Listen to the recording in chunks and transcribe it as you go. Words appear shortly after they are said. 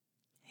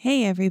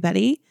Hey,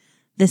 everybody.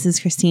 This is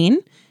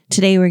Christine.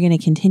 Today, we're going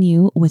to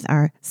continue with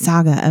our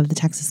saga of the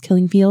Texas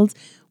killing fields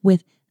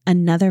with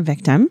another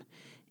victim.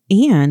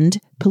 And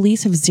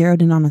police have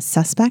zeroed in on a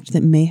suspect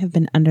that may have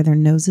been under their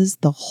noses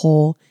the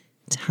whole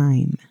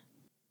time.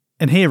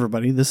 And hey,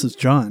 everybody, this is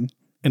John.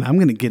 And I'm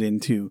going to get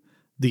into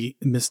the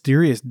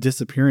mysterious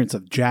disappearance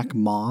of Jack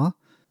Ma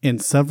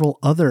and several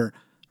other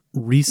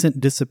recent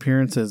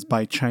disappearances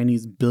by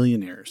Chinese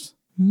billionaires.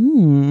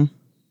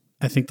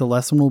 I think the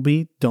lesson will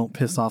be, don't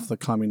piss off the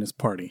Communist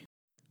Party.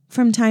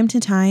 From time to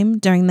time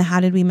during the How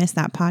Did We Miss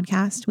That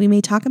podcast, we may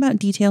talk about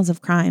details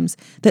of crimes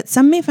that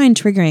some may find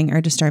triggering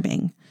or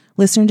disturbing.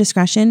 Listener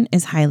discretion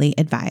is highly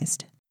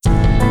advised.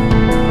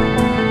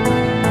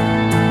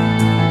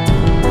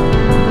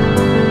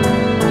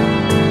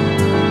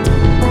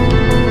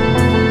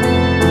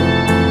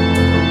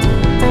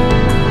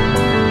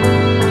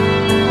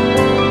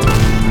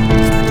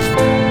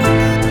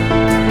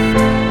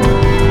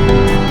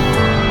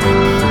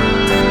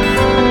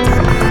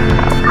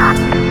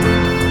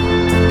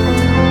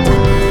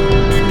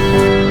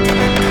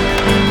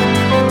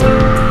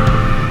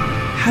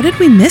 How did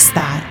we miss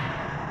that?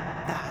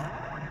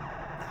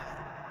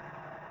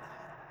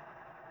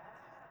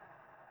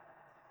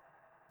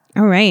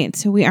 All right,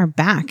 so we are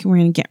back. We're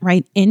going to get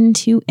right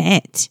into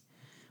it.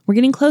 We're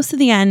getting close to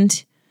the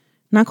end.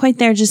 Not quite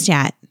there just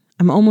yet.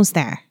 I'm almost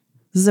there.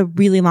 This is a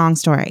really long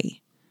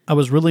story. I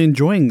was really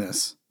enjoying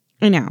this.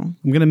 I know. I'm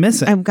going to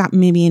miss it. I've got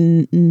maybe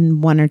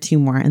in one or two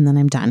more, and then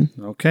I'm done.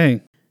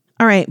 Okay.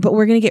 All right, but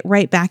we're going to get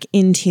right back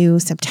into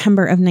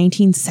September of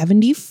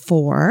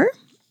 1974,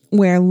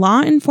 where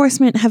law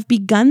enforcement have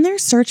begun their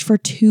search for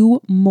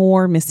two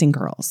more missing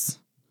girls.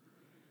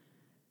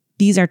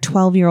 These are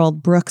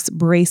 12-year-old Brooks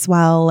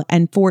Bracewell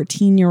and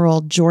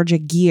 14-year-old Georgia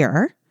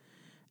Gear.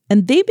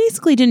 And they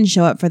basically didn't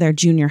show up for their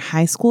junior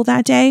high school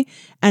that day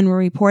and were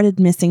reported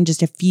missing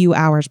just a few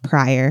hours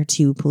prior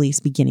to police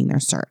beginning their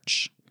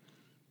search.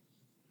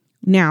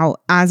 Now,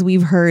 as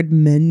we've heard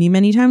many,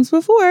 many times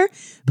before,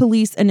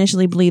 police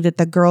initially believed that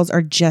the girls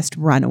are just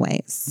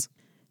runaways.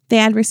 They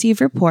had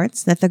received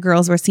reports that the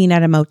girls were seen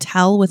at a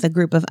motel with a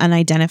group of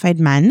unidentified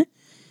men.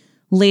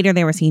 Later,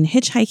 they were seen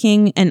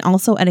hitchhiking and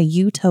also at a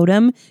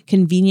U-Totem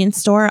convenience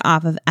store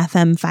off of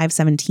FM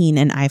 517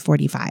 and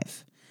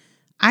I-45.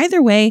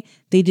 Either way,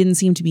 they didn't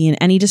seem to be in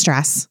any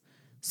distress,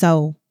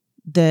 so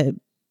the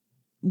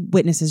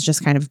witnesses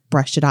just kind of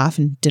brushed it off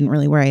and didn't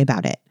really worry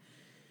about it.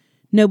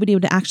 Nobody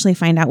would actually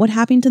find out what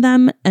happened to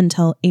them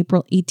until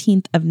April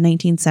 18th of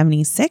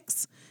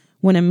 1976,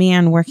 when a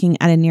man working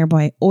at a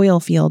nearby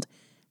oil field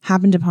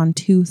happened upon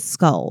two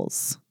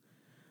skulls,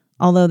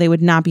 although they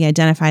would not be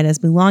identified as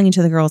belonging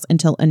to the girls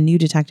until a new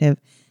detective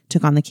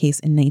took on the case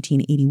in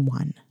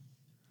 1981.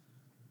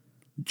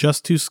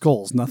 Just two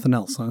skulls, nothing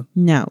else, huh?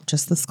 No,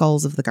 just the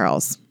skulls of the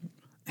girls.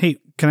 Hey,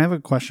 can I have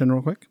a question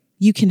real quick?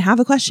 You can have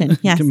a question,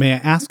 yes. May I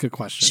ask a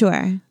question?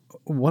 Sure.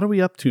 What are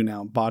we up to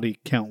now, body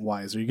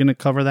count-wise? Are you going to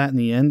cover that in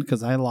the end?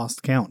 Because I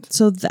lost count.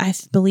 So I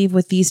believe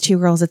with these two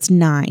girls, it's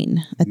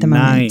 9 at the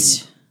moment.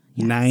 Yes.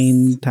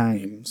 9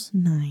 times.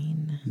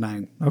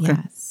 9. Okay.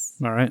 Yes.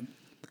 All right.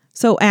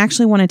 So I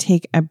actually want to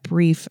take a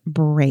brief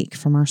break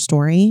from our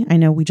story. I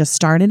know we just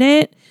started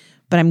it,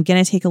 but I'm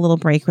going to take a little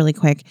break really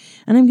quick,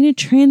 and I'm going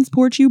to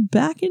transport you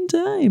back in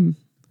time.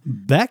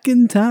 Back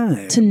in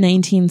time. To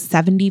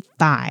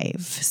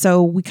 1975.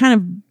 So we kind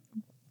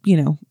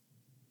of,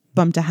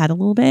 bumped ahead a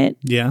little bit.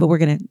 Yeah. But we're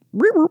going to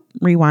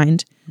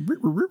rewind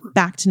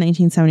back to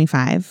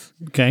 1975.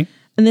 Okay.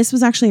 And this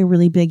was actually a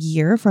really big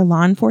year for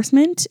law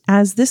enforcement,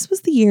 as this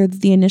was the year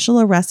that the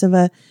initial arrest of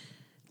a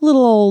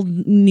little old,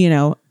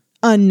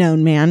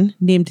 unknown man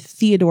named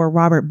Theodore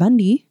Robert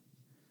Bundy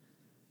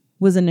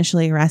was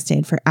initially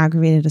arrested for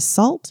aggravated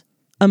assault,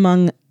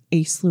 among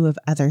a slew of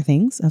other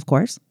things, of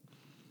course.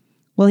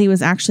 Well, he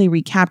was actually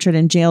recaptured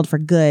and jailed for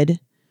good,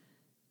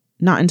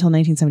 not until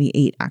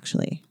 1978,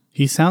 actually.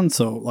 He sounds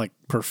so,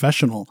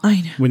 professional. I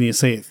know. When you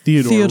say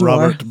Theodore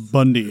Robert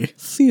Bundy.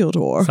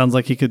 Theodore. Sounds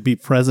like he could be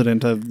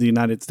president of the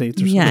United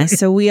States or something. Yeah,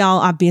 so we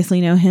all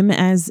obviously know him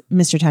as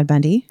Mr. Ted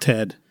Bundy.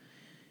 Ted.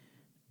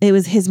 It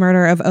was his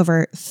murder of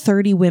over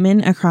 30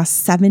 women across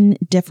 7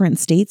 different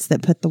states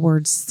that put the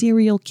word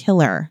serial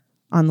killer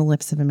on the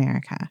lips of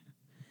America.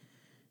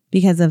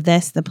 Because of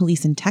this, the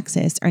police in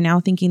Texas are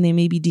now thinking they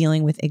may be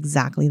dealing with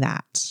exactly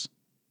that.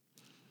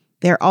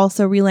 They're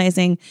also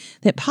realizing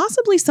that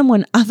possibly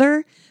someone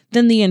other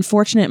than the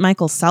unfortunate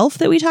Michael Self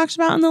that we talked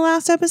about in the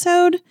last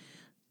episode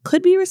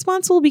could be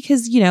responsible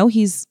because,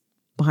 he's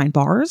behind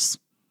bars,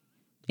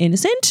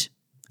 innocent.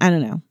 I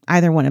don't know,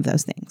 either one of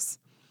those things.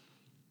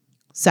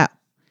 So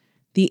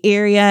the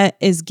area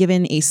is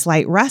given a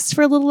slight rest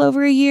for a little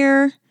over a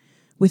year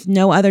with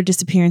no other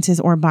disappearances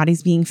or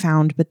bodies being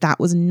found, but that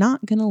was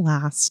not going to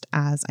last,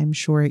 as I'm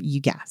sure you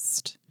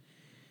guessed.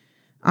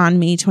 On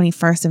May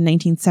 21st of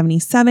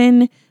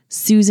 1977,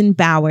 Susan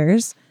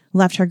Bowers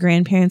left her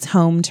grandparents'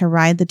 home to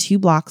ride the 2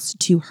 blocks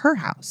to her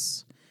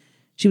house.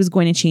 She was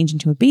going to change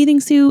into a bathing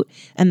suit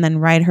and then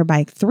ride her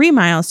bike 3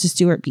 miles to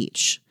Stewart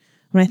Beach.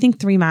 When I think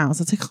 3 miles,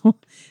 it's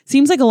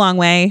seems like a long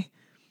way.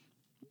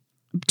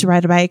 to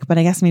ride a bike, but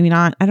I guess maybe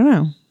not. I don't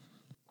know.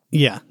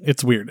 Yeah,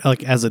 it's weird.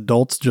 Like as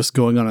adults, just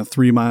going on a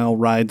 3-mile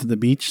ride to the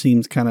beach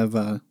seems kind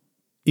of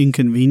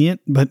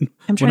inconvenient. But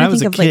I'm trying to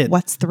think of like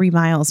what's 3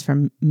 miles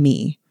from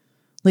me,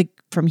 like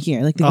from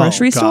here, like the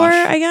grocery store.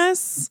 I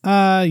guess.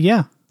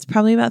 Yeah, it's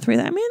probably about 3.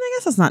 I mean, I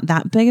guess it's not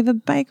that big of a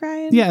bike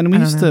ride. Yeah, and we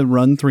used to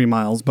run 3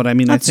 miles, but I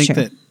mean, I think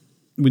that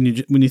when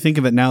you think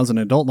of it now as an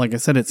adult, like I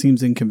said, it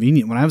seems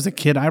inconvenient. When I was a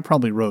kid, I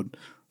probably rode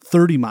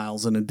 30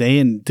 miles in a day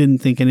and didn't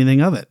think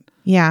anything of it.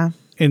 Yeah.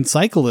 And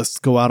cyclists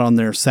go out on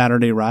their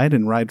Saturday ride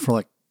and ride for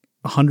like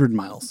 100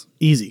 miles.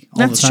 Easy.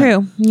 That's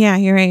true. Yeah,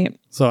 you're right.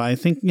 So I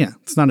think,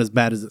 it's not as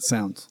bad as it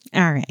sounds.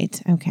 All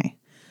right. Okay.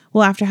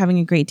 Well, after having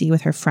a great day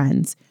with her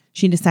friends,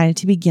 she decided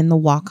to begin the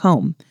walk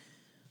home,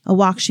 a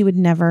walk she would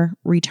never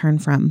return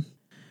from.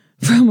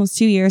 For almost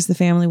 2 years, the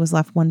family was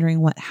left wondering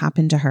what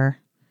happened to her.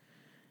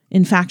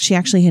 In fact, she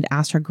actually had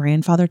asked her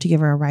grandfather to give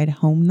her a ride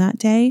home that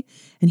day,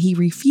 and he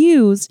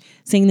refused,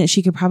 saying that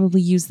she could probably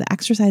use the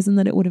exercise and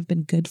that it would have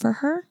been good for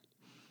her.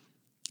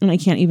 And I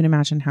can't even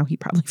imagine how he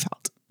probably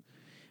felt.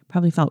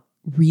 Probably felt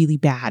really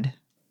bad.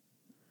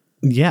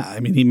 Yeah,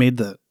 I mean, he made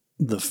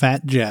the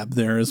fat jab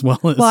there as well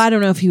as... Well, I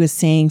don't know if he was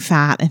saying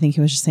fat. I think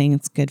he was just saying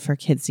it's good for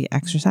kids to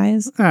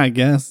exercise. I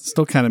guess.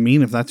 Still kind of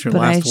mean if that's your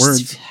last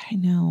words. I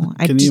know.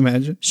 Can you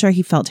imagine? Sure,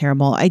 he felt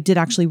terrible. I did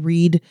actually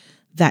read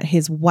that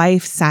his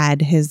wife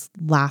said his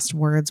last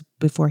words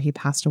before he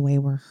passed away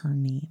were her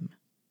name.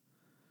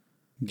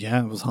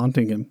 Yeah, it was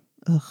haunting him.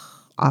 Ugh,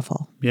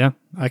 awful. Yeah,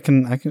 I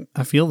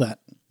feel that.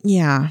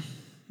 Yeah.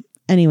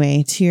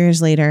 Anyway, 2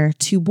 years later,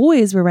 2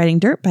 boys were riding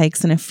dirt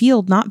bikes in a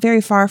field not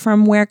very far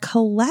from where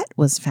Colette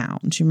was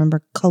found. You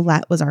remember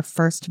Colette was our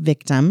first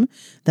victim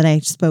that I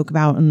spoke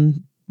about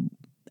in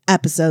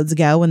episodes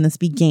ago when this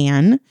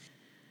began.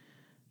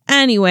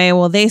 Anyway,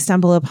 well, they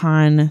stumble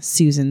upon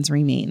Susan's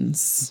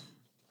remains.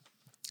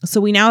 So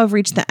we now have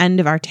reached the end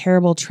of our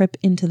terrible trip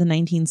into the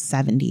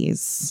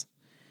 1970s.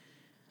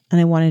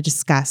 And I want to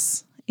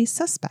discuss a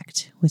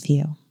suspect with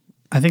you.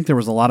 I think there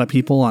was a lot of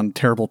people on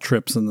terrible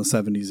trips in the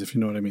 70s, if you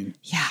know what I mean.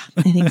 Yeah,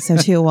 I think so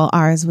too. Well,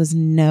 ours was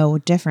no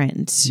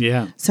different.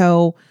 Yeah.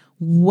 So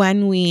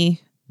when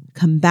we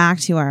come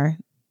back to our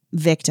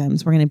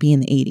victims, we're going to be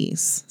in the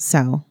 80s.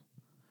 So.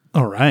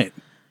 All right.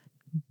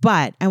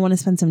 But I want to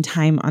spend some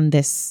time on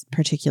this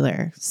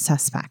particular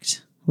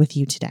suspect with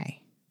you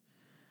today.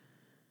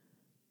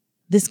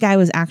 This guy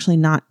was actually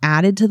not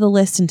added to the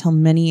list until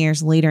many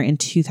years later in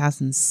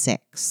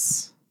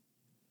 2006.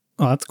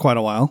 Oh, that's quite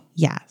a while.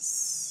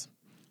 Yes.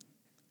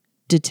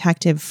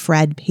 Detective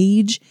Fred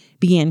Page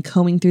began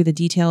combing through the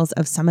details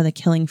of some of the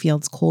Killing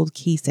Fields cold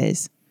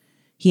cases.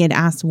 He had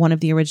asked one of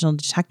the original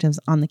detectives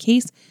on the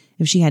case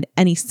if she had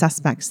any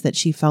suspects that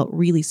she felt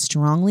really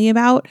strongly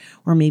about,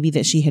 or maybe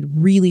that she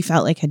had really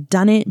felt like had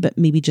done it, but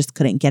maybe just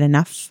couldn't get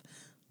enough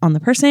on the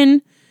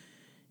person.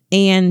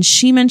 And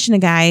she mentioned a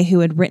guy who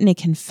had written a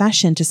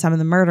confession to some of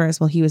the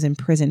murders while he was in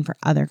prison for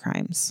other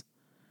crimes.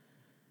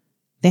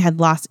 They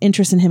had lost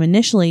interest in him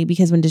initially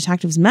because when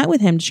detectives met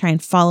with him to try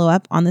and follow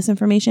up on this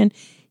information,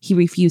 he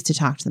refused to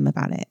talk to them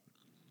about it.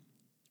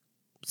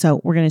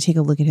 So we're going to take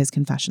a look at his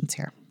confessions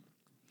here.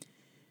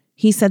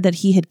 He said that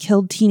he had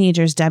killed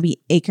teenagers Debbie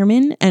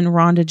Ackerman and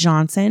Rhonda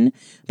Johnson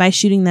by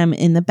shooting them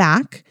in the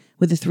back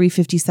with a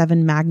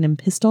 .357 Magnum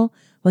pistol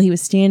while he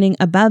was standing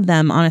above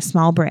them on a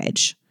small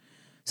bridge.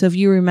 So if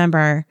you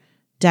remember,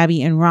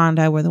 Debbie and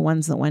Rhonda were the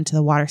ones that went to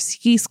the water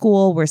ski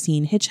school, were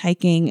seen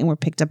hitchhiking, and were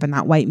picked up in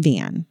that white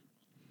van.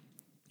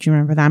 Do you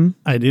remember them?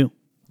 I do.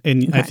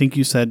 And okay. I think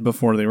you said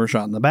before they were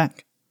shot in the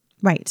back.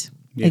 Right.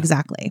 Yeah.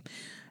 Exactly.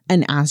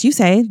 And as you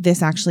say,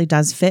 this actually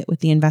does fit what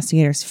the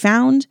investigators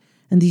found.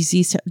 And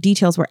these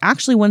details were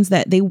actually ones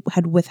that they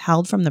had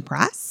withheld from the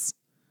press.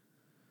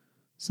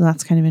 So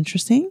that's kind of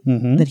interesting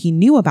that he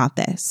knew about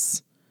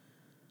this.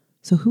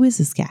 So who is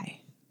this guy?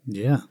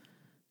 Yeah.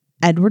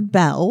 Edward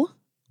Bell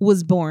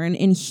was born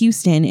in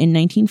Houston in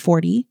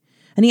 1940.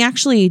 And he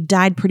actually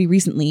died pretty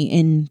recently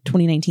in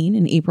 2019,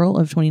 in April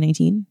of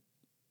 2019.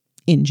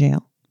 In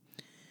jail.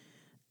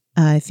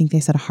 I think they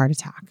said a heart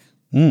attack.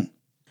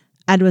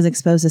 Ed was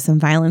exposed to some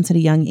violence at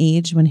a young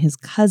age when his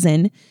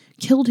cousin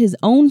killed his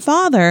own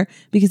father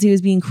because he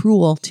was being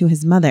cruel to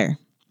his mother.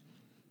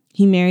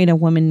 He married a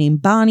woman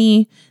named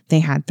Bonnie. They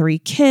had 3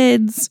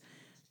 kids.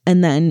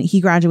 And then he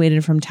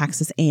graduated from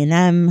Texas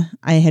A&M.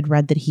 I had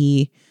read that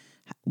he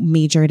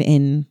majored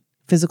in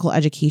physical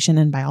education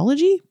and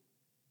biology.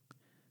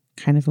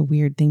 Kind of a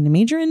weird thing to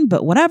major in,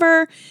 but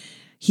whatever.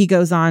 He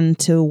goes on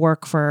to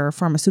work for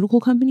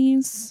pharmaceutical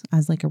companies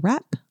as like a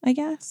rep, I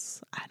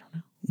guess. I don't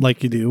know.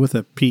 Like you do with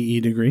a PE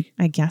degree.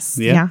 I guess.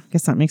 Yeah, I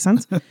guess that makes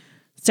sense.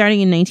 Starting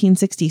in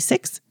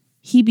 1966,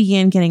 he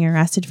began getting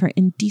arrested for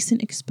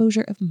indecent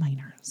exposure of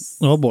minors.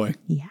 Oh, boy.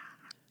 Yeah.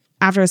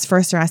 After his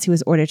first arrest, he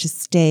was ordered to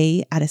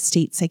stay at a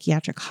state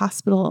psychiatric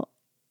hospital.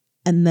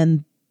 And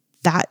then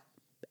that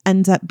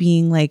ends up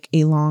being like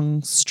a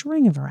long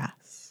string of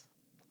arrests.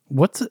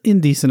 What's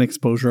indecent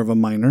exposure of a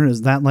minor?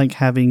 Is that like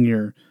having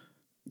your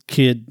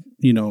kid,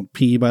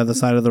 pee by the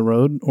side of the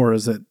road, or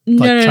is it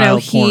like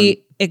child porn?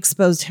 He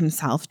exposed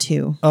himself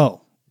to.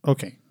 Oh,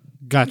 okay.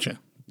 Gotcha.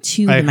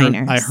 to the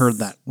minors. I heard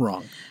that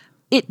wrong.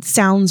 It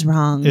sounds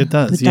wrong. It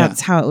does, but yeah.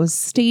 that's how it was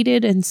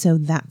stated, and so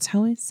that's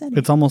how I said it.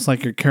 It's almost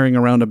like you're carrying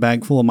around a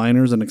bag full of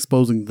minors and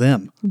exposing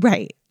them.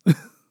 Right.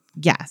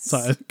 Yes. So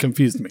it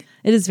confused me.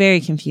 It is very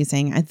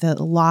confusing. The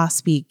law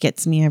speak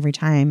gets me every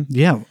time.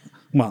 Yeah.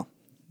 Well,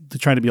 they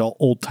try to be all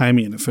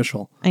old-timey and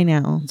official. I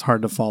know. It's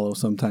hard to follow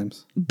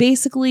sometimes.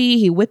 Basically,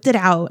 he whipped it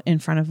out in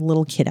front of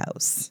little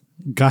kiddos.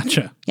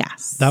 Gotcha.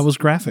 Yes. That was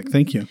graphic.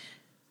 Thank you.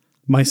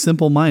 My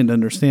simple mind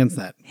understands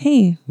that.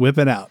 Hey, Whip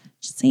it out.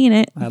 just saying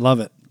it. I love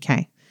it.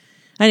 Okay.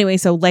 Anyway,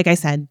 so like I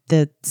said,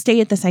 the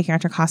stay at the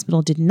psychiatric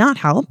hospital did not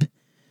help,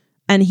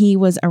 and he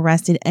was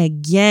arrested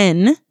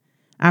again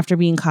after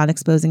being caught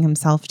exposing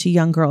himself to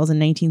young girls in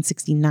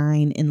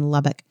 1969 in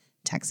Lubbock,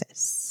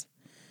 Texas.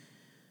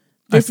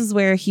 This is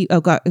where he,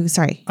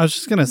 sorry. I was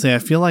just going to say, I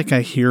feel like I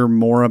hear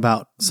more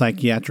about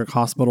psychiatric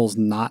hospitals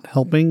not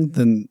helping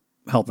than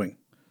helping.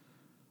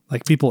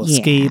 Like people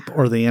escape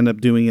or they end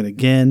up doing it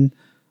again.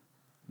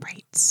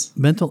 Right.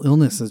 Mental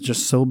illness is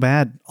just so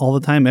bad all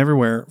the time,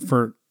 everywhere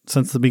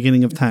since the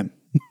beginning of time.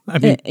 I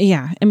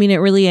mean, it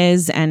really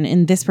is. And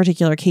in this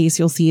particular case,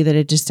 you'll see that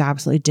it just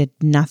absolutely did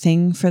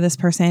nothing for this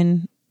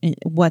person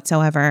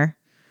whatsoever.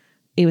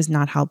 It was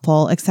not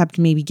helpful, except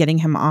maybe getting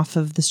him off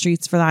of the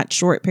streets for that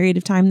short period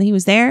of time that he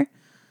was there.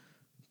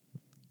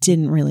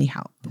 Didn't really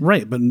help.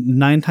 right. But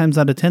 9 times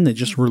out of 10, they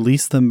just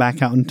release them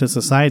back out into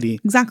society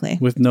Exactly.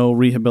 with no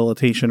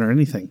rehabilitation or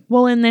anything.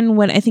 Well, and then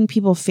what I think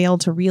people fail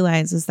to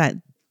realize is that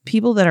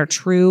people that are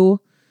true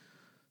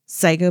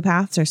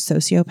psychopaths or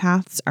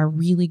sociopaths are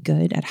really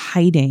good at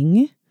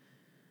hiding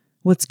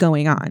what's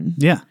going on.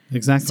 Yeah,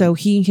 exactly. So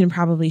he can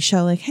probably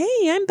show like, hey,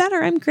 I'm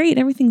better. I'm great.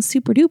 Everything's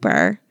super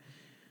duper.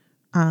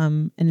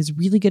 And is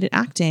really good at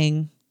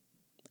acting.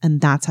 And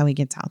that's how he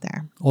gets out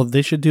there. Well,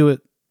 they should do it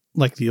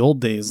like the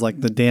old days,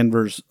 like the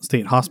Danvers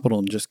State Hospital,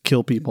 and just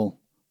kill people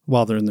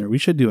while they're in there. We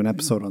should do an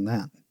episode on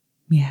that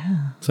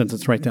Yeah. since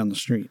it's right down the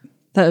street.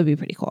 That would be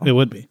pretty cool. It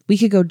would be. We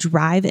could go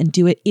drive and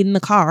do it in the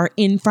car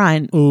in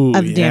front Ooh,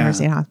 of the yeah. Danvers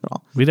State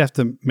Hospital. We'd have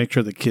to make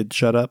sure the kids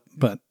shut up,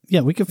 but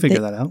yeah, we could figure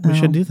that out. We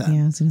should do that.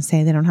 Yeah, I was going to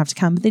say they don't have to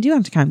come, but they do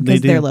have to come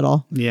because do. they're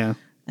little. Yeah.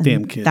 And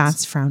Damn kids.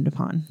 That's frowned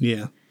upon.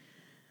 Yeah.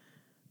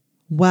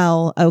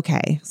 Well,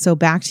 okay. So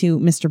back to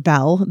Mr.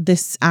 Bell.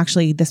 This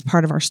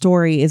part of our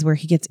story is where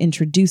he gets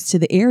introduced to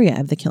the area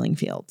of the killing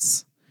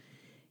fields.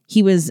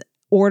 He was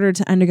ordered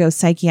to undergo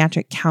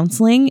psychiatric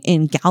counseling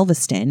in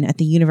Galveston at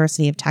the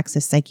University of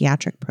Texas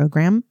Psychiatric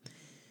Program.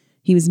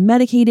 He was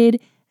medicated,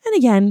 and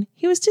again,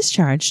 he was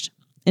discharged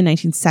in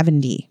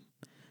 1970.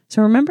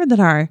 So remember that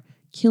our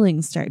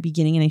killings start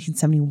beginning in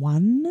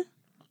 1971?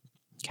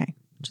 Okay,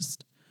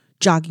 just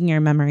jogging your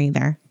memory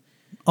there.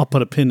 I'll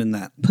put a pin in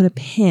that. Put a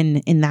pin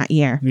in that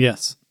year.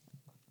 Yes.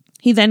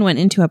 He then went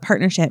into a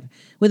partnership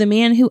with a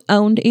man who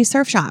owned a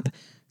surf shop.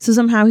 So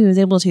somehow he was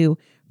able to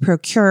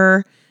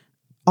procure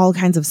all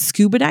kinds of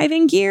scuba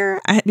diving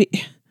gear.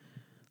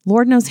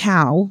 Lord knows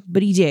how,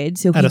 but he did.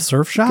 So At a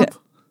surf shop?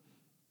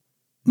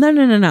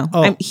 No.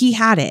 Oh. He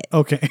had it.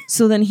 Okay.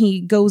 So then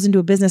he goes into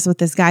a business with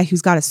this guy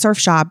who's got a surf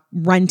shop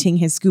renting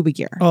his scuba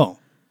gear. Oh,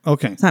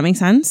 okay. Does that make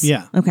sense?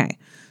 Yeah. Okay.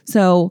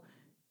 So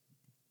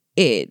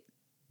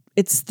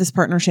it's this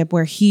partnership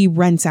where he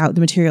rents out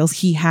the materials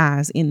he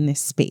has in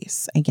this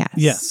space, I guess.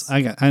 Yes,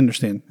 I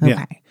understand. Okay.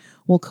 Yeah.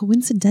 Well,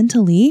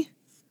 coincidentally,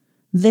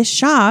 this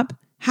shop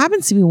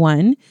happens to be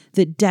one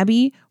that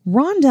Debbie,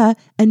 Rhonda,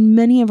 and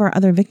many of our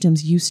other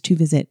victims used to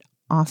visit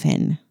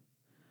often.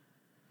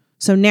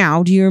 So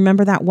now, do you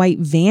remember that white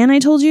van I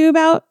told you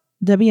about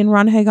Debbie and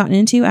Rhonda had gotten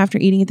into after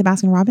eating at the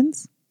Baskin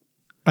Robbins?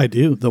 I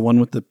do. The one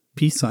with the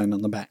peace sign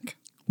on the back.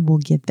 We'll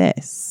get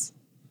this.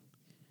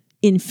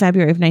 In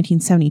February of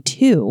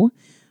 1972,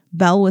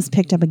 Bell was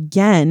picked up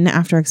again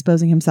after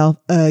exposing himself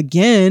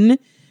again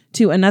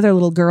to another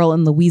little girl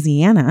in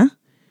Louisiana.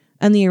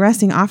 And the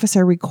arresting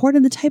officer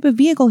recorded the type of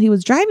vehicle he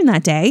was driving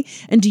that day.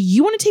 And do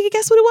you want to take a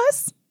guess what it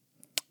was?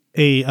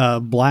 A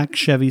black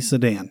Chevy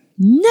sedan.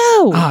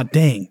 No. Ah,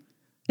 dang.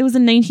 It was a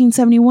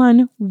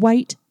 1971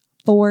 white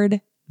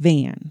Ford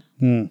van.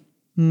 You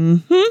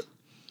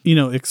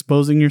know,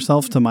 exposing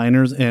yourself to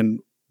minors and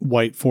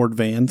white Ford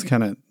vans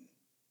kind of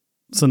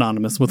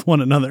synonymous with one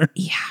another.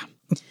 Yeah.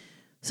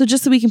 So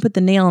just so we can put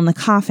the nail in the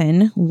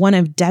coffin, one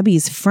of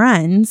Debbie's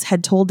friends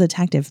had told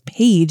Detective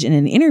Page in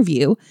an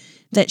interview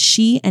that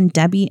she and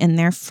Debbie and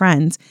their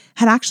friends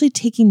had actually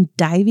taken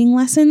diving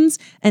lessons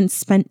and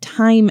spent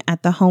time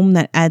at the home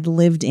that Ed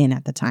lived in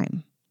at the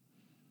time.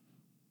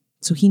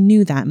 So he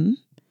knew them.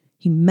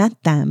 He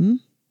met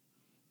them.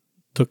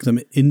 Took them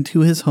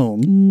into his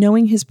home.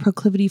 Knowing his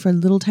proclivity for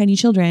little tiny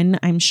children,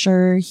 I'm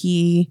sure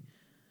he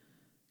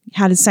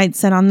had his sights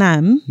set on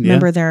them. Yeah.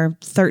 Remember, they're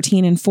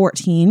 13 and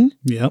 14.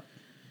 Yep.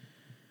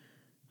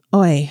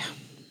 Oy.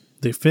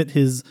 They fit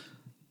his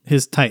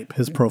type,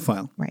 his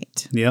profile.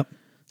 Right. Yep.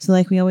 So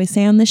like we always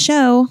say on the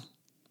show,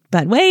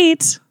 but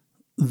wait,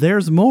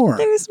 There's more.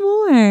 there's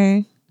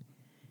more.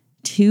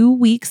 2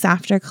 weeks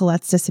after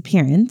Colette's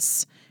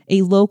disappearance,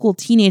 a local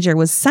teenager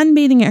was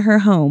sunbathing at her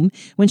home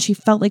when she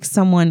felt like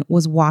someone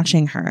was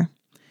watching her.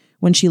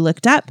 When she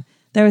looked up,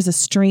 There is a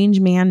strange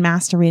man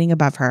masturbating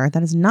above her.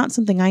 That is not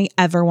something I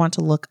ever want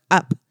to look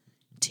up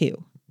to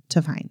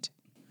find.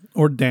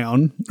 Or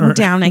down. Or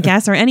down, I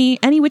guess, or any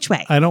which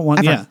way. I don't want,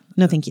 ever. yeah.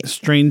 No, thank you.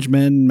 Strange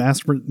men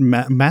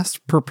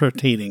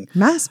masturbating.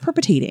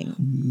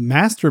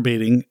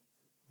 Masturbating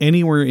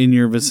anywhere in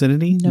your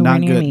vicinity. Nowhere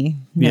not near good. me.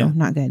 No,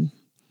 not good.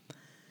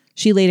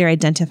 She later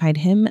identified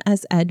him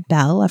as Ed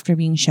Bell after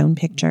being shown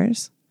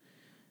pictures.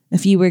 A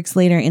few weeks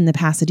later in the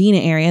Pasadena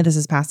area, this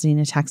is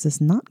Pasadena,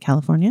 Texas, not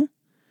California,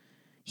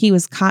 he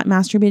was caught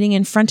masturbating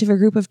in front of a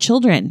group of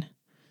children.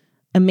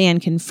 A man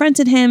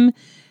confronted him,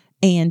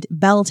 and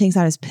Bell takes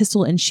out his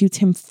pistol and shoots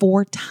him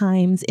 4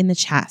 times in the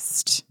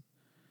chest.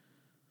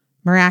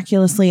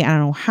 Miraculously, I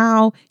don't know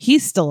how,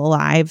 he's still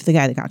alive, the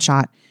guy that got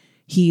shot.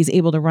 He's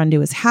able to run to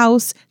his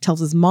house, tells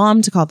his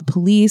mom to call the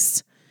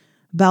police.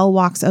 Bell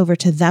walks over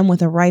to them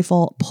with a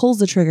rifle, pulls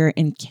the trigger,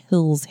 and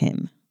kills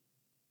him.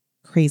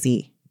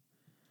 Crazy.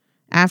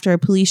 After a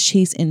police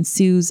chase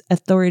ensues,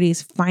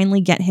 authorities finally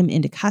get him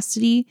into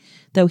custody,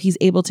 though he's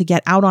able to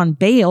get out on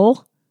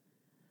bail.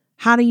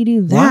 How do you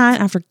do that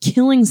after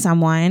killing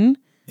someone?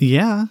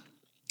 Yeah.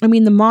 I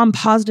mean, the mom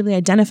positively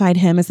identified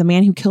him as the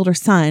man who killed her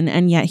son,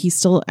 and yet he's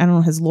still, I don't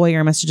know, his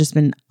lawyer must have just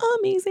been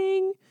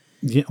amazing.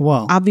 Yeah.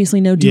 Well, obviously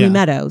no Dewey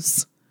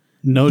Meadows.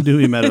 No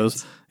Dewey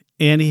Meadows.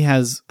 And he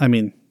has, I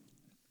mean,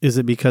 is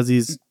it because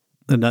he's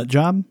a nut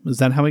job? Is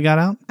that how he got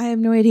out? I have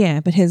no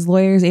idea, but his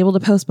lawyer is able to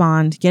post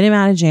bond, get him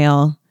out of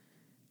jail.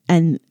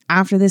 And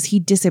after this, he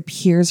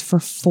disappears for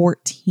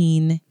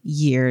 14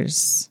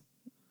 years.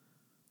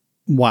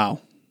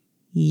 Wow.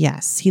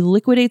 Yes. He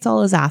liquidates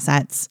all his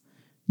assets,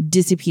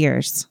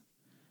 disappears.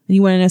 And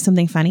you want to know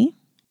something funny?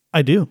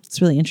 I do.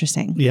 It's really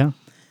interesting. Yeah.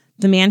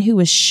 The man who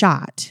was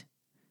shot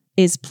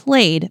is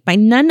played by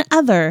none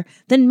other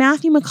than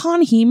Matthew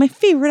McConaughey, my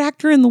favorite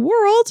actor in the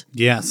world.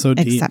 Yeah, so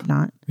deep. Except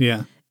not.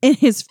 Yeah. In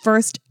his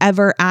first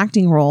ever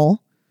acting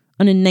role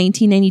on a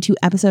 1992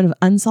 episode of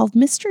Unsolved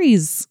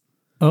Mysteries.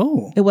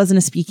 Oh. It wasn't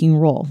a speaking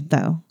role,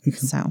 though.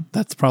 So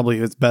that's probably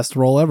his best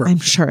role ever. I'm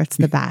sure it's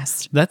the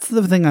best. That's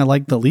the thing I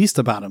like the least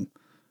about him.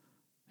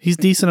 He's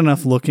decent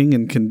enough looking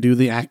and can do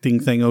the acting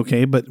thing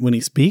okay, but when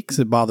he speaks,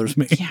 it bothers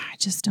me. Yeah, I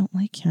just don't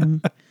like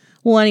him.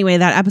 Well, anyway,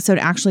 that episode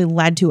actually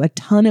led to a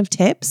ton of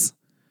tips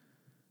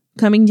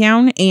coming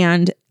down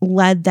and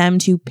led them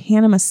to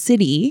Panama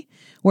City,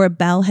 where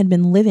Bell had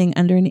been living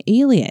under an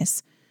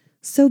alias.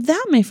 So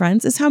that, my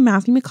friends, is how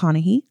Matthew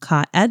McConaughey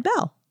caught Ed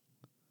Bell.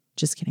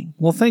 Just kidding.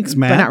 Well, thanks,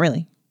 Matt. But not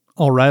really.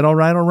 All right. I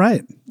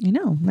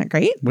know. Isn't that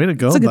great? Way to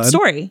go, It's a good bud.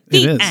 story. It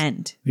The is.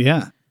 end.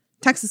 Yeah.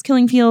 Texas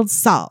killing fields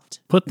solved.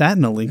 Put that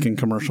in a Lincoln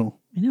commercial.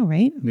 I know,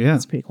 right? Yeah.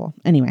 That's pretty cool.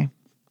 Anyway.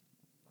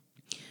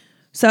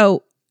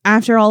 So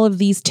after all of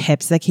these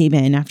tips that came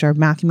in after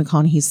Matthew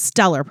McConaughey's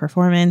stellar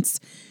performance,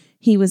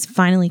 he was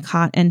finally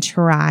caught and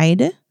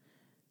tried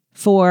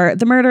for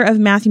the murder of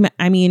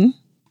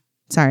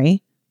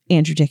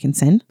Andrew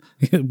Dickinson.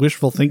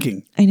 Wishful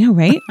thinking. I know,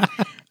 right?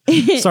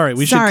 Sorry,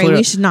 we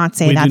should not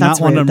say that. We do That's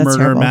not want rude. to That's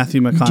murder terrible.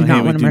 Matthew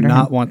McConaughey. We do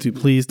not want to.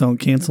 Please don't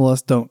cancel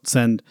us. Don't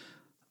send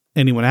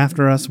anyone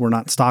after us. We're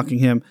not stalking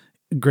him.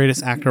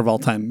 Greatest actor of all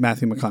time,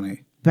 Matthew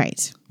McConaughey.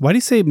 Right. Why do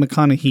you say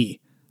McConaughey?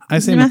 I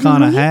say Matthew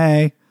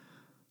McConaughey.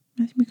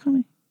 Matthew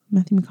McConaughey.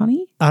 Matthew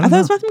McConaughey? I thought don't it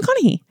was know. Matthew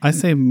McConaughey. I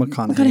say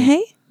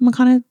McConaughey. McConaughey?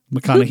 McConaughey,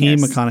 Who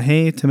cares?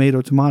 McConaughey,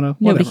 tomato.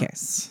 Nobody whatever.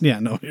 cares. Yeah,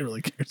 nobody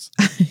really cares.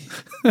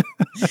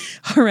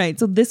 All right.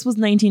 So this was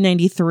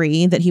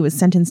 1993 that he was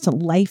sentenced to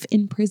life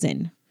in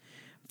prison.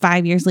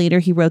 5 years later,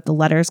 he wrote the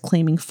letters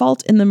claiming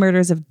fault in the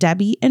murders of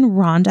Debbie and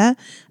Rhonda,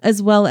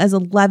 as well as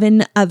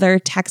 11 other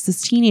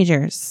Texas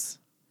teenagers.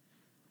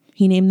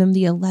 He named them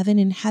the 11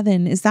 in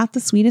Heaven. Is that the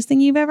sweetest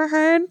thing you've ever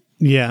heard?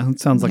 Yeah, it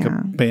sounds like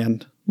Yeah. a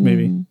band,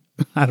 maybe.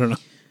 I don't know.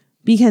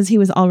 Because he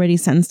was already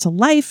sentenced to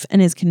life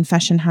and his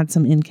confession had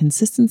some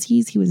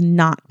inconsistencies, he was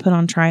not put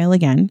on trial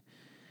again.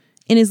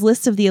 In his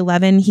list of the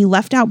 11, he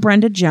left out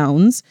Brenda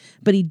Jones,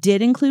 but he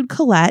did include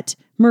Colette,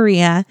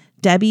 Maria,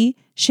 Debbie,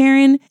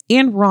 Sharon,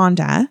 and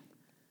Rhonda.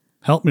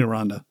 Help me,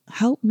 Rhonda.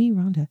 Help me,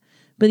 Rhonda.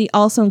 But he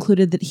also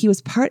included that he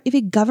was part of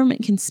a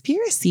government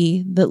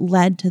conspiracy that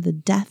led to the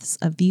deaths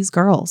of these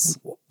girls.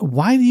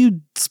 Why do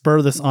you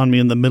spur this on me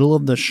in the middle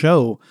of the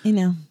show? I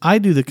know. I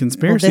do the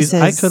conspiracies.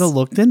 I could have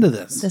looked into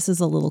this. This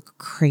is a little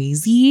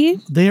crazy.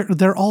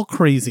 They're all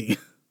crazy.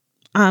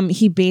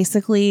 He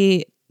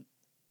basically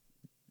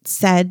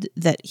said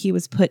that he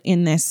was put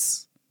in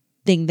this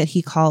thing that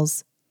he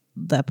calls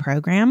the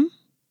program,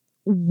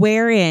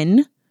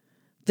 wherein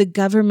the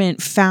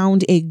government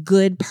found a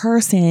good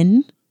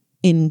person,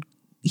 in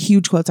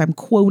huge quotes. I'm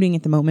quoting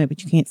at the moment,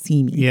 but you can't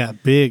see me. Yeah,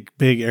 big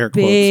air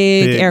quotes.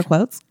 Big air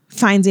quotes.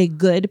 Finds a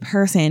good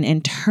person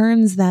and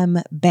turns them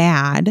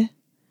bad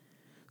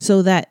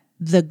so that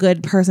the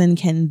good person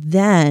can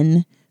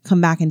then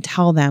come back and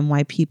tell them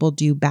why people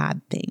do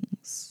bad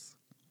things.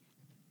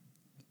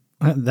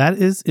 That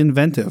is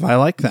inventive. I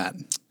like that.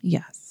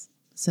 Yes.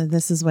 So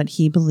this is what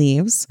he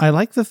believes. I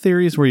like the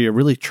theories where you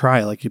really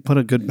try, like you put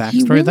a good He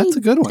backstory. really- That's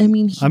a good one. I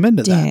mean, I'm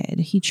into that.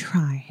 He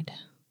tried.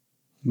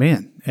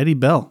 Man, Eddie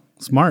Bell.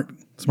 Smart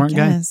guy.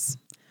 Yes.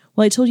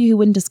 Well, I told you he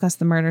wouldn't discuss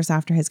the murders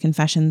after his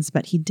confessions,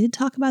 but he did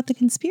talk about the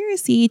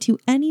conspiracy to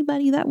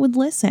anybody that would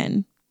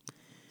listen.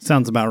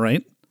 Sounds about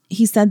right.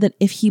 He said that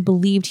if he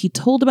believed he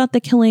told about the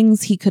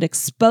killings, he could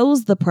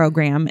expose the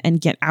program and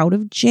get out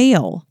of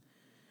jail.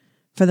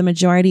 For the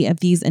majority of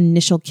these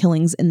initial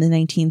killings in the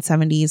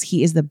 1970s,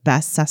 he is the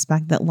best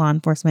suspect that law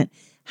enforcement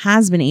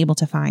has been able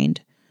to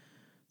find.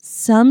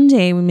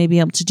 Someday we may be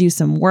able to do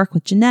some work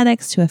with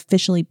genetics to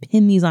officially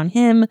pin these on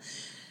him,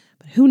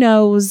 but who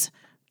knows?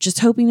 Just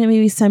hoping that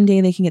maybe someday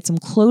they can get some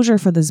closure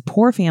for those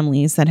poor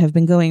families that have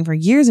been going for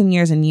years and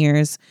years and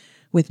years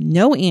with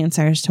no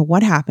answers to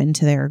what happened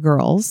to their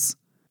girls.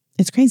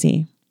 It's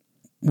crazy.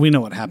 We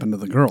know what happened to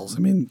the girls. I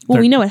mean, well,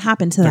 we know what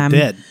happened to them,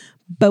 dead.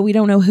 But we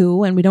don't know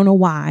who, and we don't know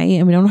why,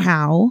 and we don't know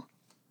how.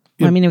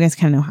 Well, I mean, you guys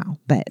kind of know how,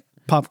 but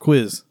pop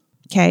quiz.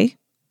 Okay.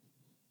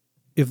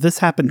 If this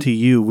happened to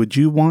you, would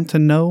you want to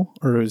know,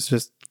 or is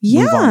just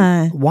yeah? Move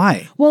on?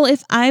 Why? Well,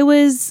 if I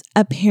was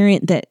a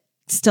parent that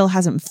still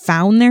hasn't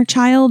found their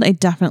child, I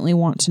definitely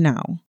want to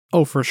know.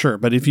 Oh, for sure.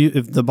 But if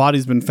the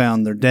body's been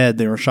found, they're dead,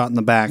 they were shot in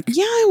the back.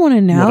 Yeah, I want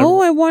to know.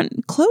 Whatever. I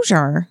want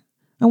closure.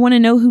 I want to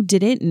know who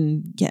did it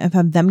and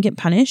have them get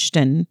punished.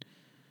 And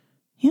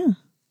yeah,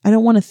 I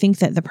don't want to think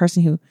that the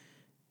person who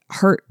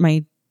hurt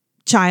my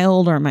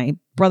child or my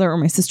brother or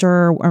my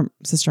sister,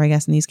 I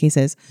guess in these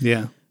cases,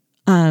 yeah,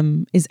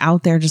 is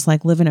out there just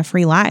like living a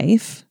free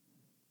life.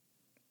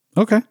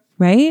 Okay.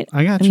 Right?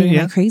 I got you. Am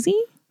Yeah. I crazy?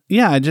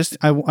 Yeah,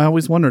 I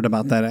always wondered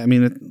about that. I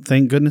mean,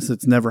 thank goodness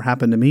it's never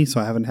happened to me, so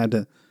I haven't had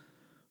to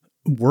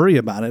worry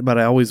about it. But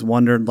I always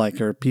wondered,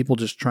 like, are people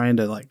just trying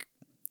to like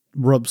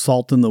rub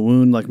salt in the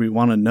wound, like we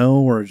want to know,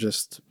 or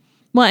just?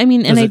 Well, I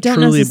mean, and I don't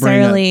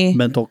necessarily bring a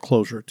mental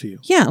closure to you.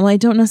 Yeah, well, I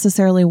don't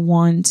necessarily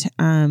want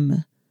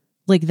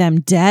like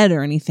them dead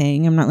or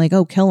anything. I'm not like,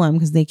 oh, kill them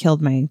because they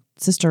killed my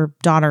sister,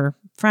 daughter,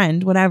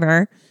 friend,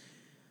 whatever.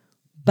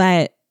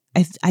 But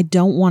I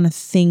don't want to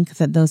think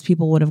that those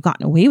people would have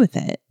gotten away with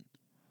it.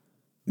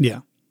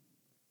 Yeah.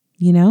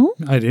 You know?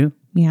 I do.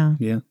 Yeah.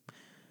 Yeah.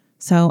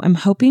 So I'm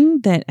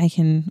hoping that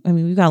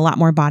we've got a lot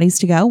more bodies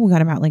to go. We've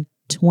got about like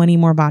 20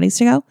 more bodies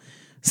to go.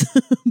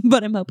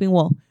 But I'm hoping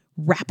we'll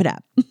wrap it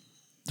up.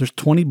 There's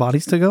 20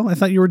 bodies to go? I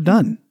thought you were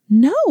done.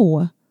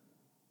 No.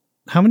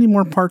 How many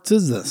more parts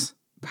is this?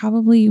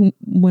 Probably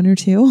one or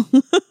two.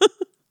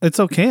 It's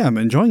okay. I'm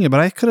enjoying it, but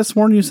I could have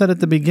sworn you said at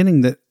the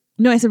beginning that...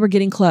 No, I said we're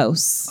getting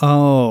close.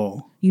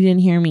 Oh. You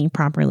didn't hear me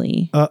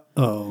properly.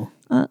 Uh-oh.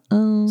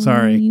 Uh-oh.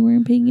 Sorry. You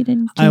weren't paying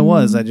attention. I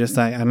was. I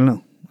don't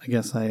know. I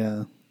guess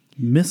I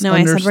misunderstood. No,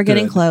 I said we're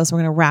getting close. We're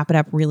going to wrap it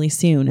up really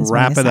soon is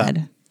Wrap what I it said.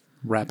 up.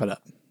 Wrap it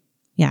up.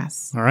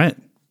 Yes. All right.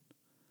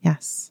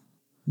 Yes.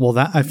 Well,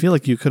 I feel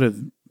like you could have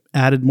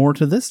added more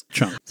to this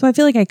chunk. So I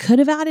feel like I could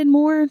have added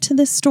more to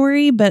this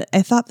story, but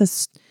I thought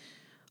this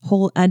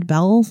whole Ed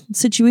Bell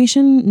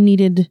situation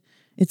needed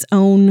its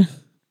own...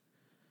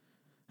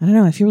 I don't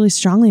know. I feel really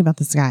strongly about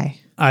this guy.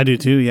 I do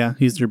too, yeah.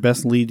 He's your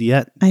best lead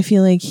yet. I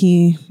feel like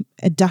he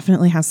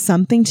definitely has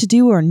something to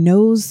do or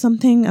knows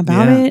something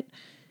about it.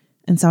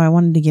 And so I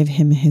wanted to give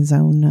him his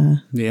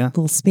own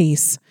little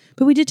space.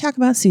 But we did talk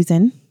about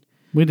Susan.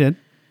 We did.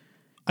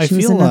 She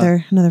was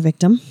another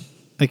victim.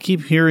 I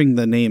keep hearing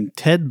the name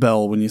Ted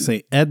Bell when you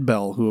say Ed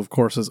Bell, who of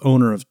course is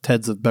owner of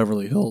Ted's of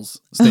Beverly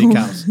Hills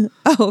Steakhouse.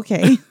 Oh,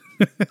 okay.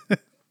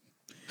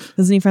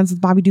 Isn't he friends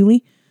with Bobby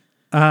Dooley?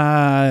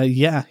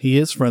 Yeah, he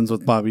is friends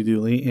with Bobby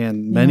Dooley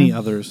and many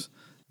others.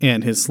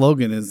 And his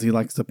slogan is he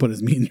likes to put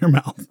his meat in your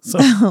mouth.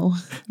 So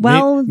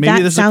well,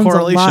 maybe that sounds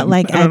a lot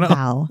like Ed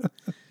Bell.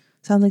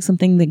 Sounds like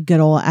something that good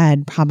old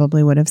Ed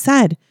probably would have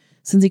said,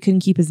 since he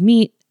couldn't keep his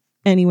meat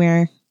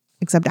anywhere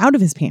except out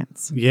of his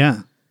pants.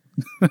 Yeah.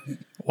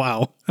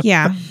 Wow.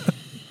 Yeah.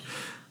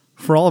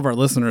 For all of our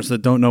listeners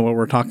that don't know what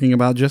we're talking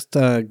about, just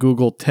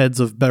Google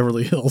Ted's of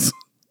Beverly Hills.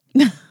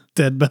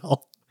 Ted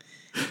Bell.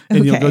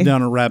 And you'll go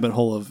down a rabbit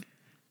hole of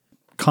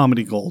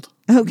comedy gold.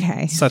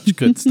 Okay. Such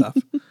good stuff.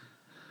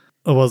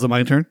 Oh, was it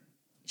my turn?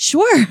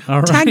 Sure. All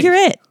right. Tag, you're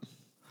it.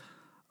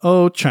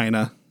 Oh,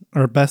 China.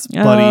 Our best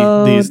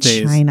buddy these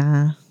days.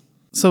 China.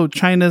 So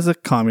China's a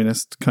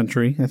communist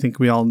country. I think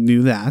we all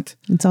knew that.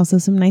 It's also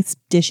some nice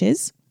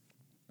dishes.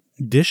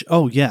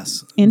 Oh,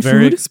 yes. And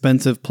very food?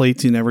 expensive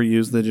plates you never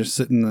use. They just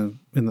sit in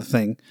the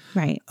thing.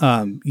 Right.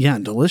 Yeah,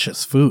 and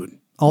delicious food.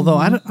 Although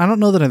I don't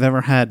know that I've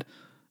ever had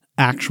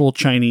actual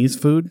Chinese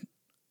food.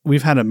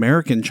 We've had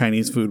American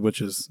Chinese food, which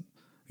is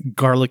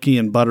garlicky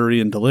and buttery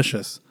and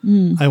delicious.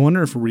 I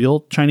wonder if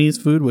real Chinese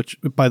food, which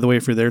by the way,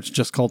 if you're there, it's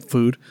just called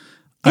food.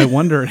 I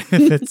wonder if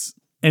it's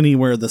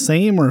anywhere the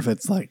same or if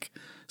it's like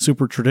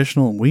super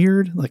traditional and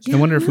weird. Like, I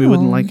wonder if we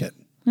wouldn't like it.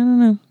 I don't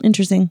know.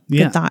 Interesting.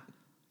 Yeah. Good thought.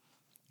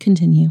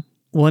 Continue.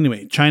 Well,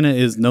 anyway, China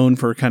is known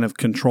for kind of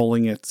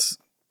controlling its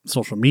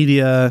social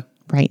media,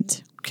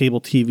 right, cable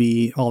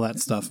TV, all that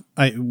stuff.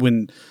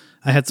 When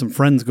I had some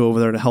friends go over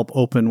there to help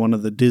open one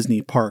of the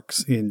Disney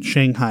parks in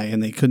Shanghai,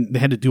 and they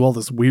had to do all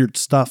this weird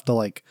stuff to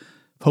like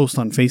post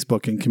on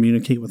Facebook and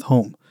communicate with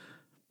home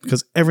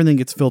because everything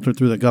gets filtered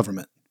through the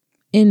government.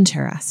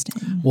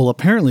 Interesting. Well,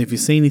 apparently if you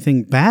say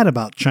anything bad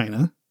about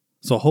China,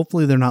 so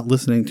hopefully they're not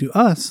listening to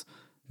us,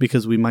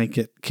 because we might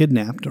get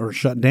kidnapped or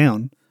shut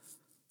down.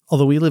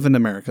 Although we live in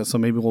America, so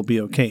maybe we'll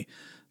be okay.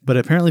 But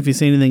apparently if you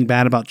say anything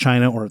bad about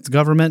China or its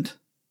government,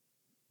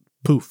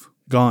 poof,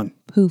 gone.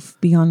 Poof,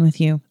 be gone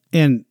with you.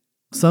 And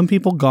some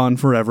people gone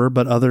forever,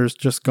 but others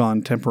just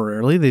gone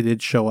temporarily. They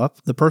did show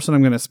up. The person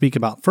I'm going to speak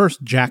about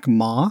first, Jack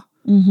Ma,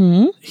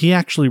 he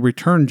actually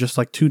returned just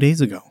like 2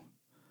 days ago.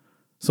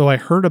 So I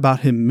heard about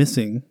him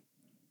missing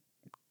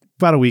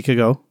about a week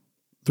ago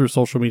through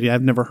social media.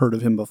 I've never heard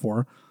of him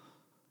before.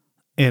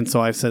 And so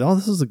I said, oh,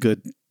 this is a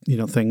good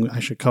thing I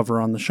should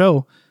cover on the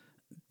show.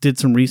 Did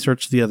some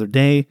research the other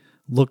day,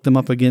 looked him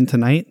up again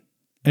tonight,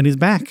 and he's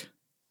back.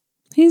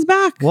 He's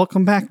back.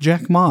 Welcome back,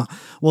 Jack Ma.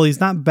 Well, he's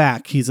not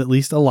back. He's at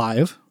least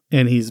alive,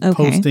 and he's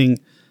posting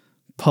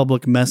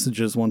public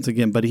messages once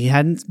again, but he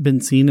hadn't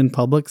been seen in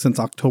public since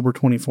October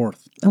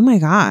 24th. Oh my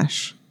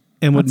gosh.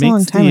 And what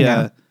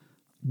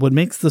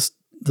makes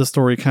the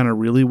story kind of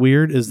really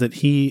weird is that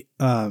he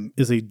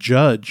is a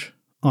judge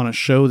on a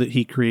show that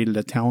he created,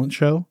 a talent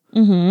show.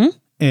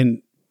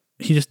 And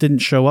he just didn't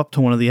show up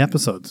to one of the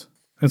episodes.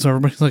 And so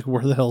everybody's like,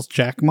 where the hell's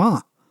Jack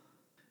Ma?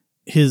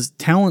 His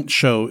talent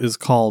show is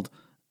called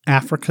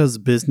Africa's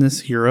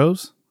Business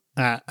Heroes.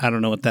 I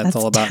don't know what that's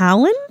all about.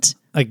 Talent?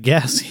 I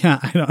guess, yeah.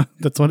 I know.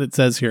 That's what it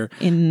says here.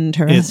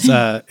 Interesting.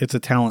 It's a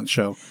talent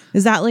show.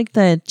 Is that like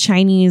the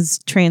Chinese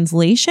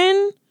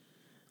translation?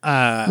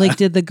 Like,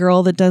 did the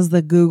girl that does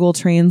the Google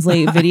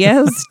Translate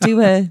videos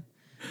do a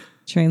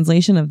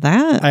translation of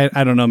that?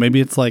 I don't know.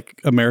 Maybe it's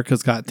like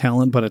America's Got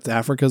Talent, but it's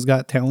Africa's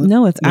Got Talent.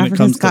 No, it's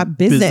Africa's Got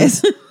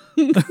Business.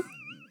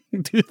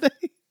 Do they?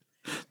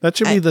 That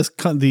should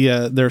be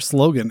their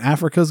slogan.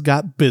 Africa's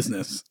Got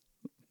Business.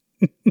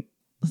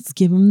 Let's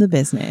give them the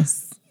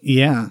business.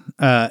 Yeah.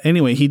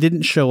 Anyway, he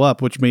didn't show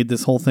up, which made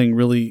this whole thing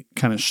really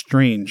kind of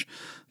strange.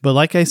 But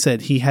like I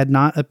said, he had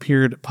not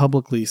appeared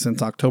publicly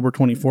since October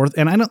 24th.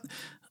 And I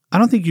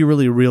don't think you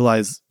really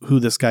realize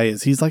who this guy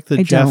is. He's like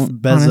the Jeff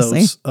Bezos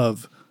honestly.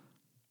 Of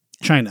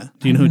China.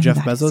 Do you know who Jeff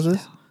Bezos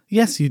is?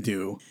 Yes, you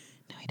do.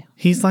 No, I don't.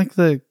 He's like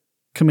the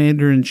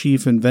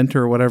commander-in-chief,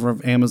 inventor, or whatever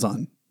of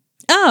Amazon.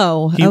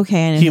 Oh,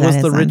 okay. I know he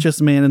was the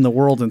richest man in the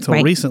world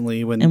until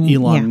recently when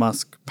Elon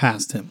Musk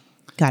passed him.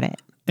 Got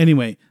it.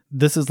 Anyway,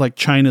 this is like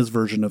China's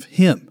version of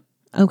him.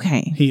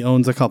 Okay. He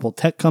owns a couple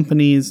tech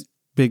companies,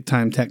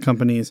 big-time tech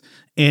companies,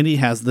 and he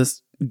has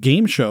this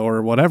game show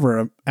or whatever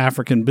of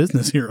African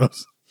Business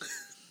Heroes.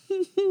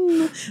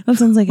 That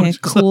sounds like a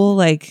cool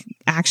like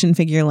action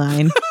figure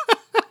line.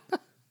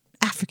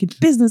 African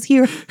Business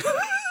Hero.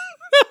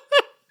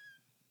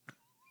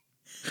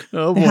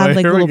 Oh boy, they have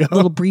like here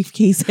little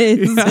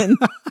briefcases and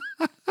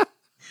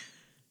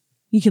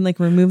you can like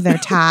remove their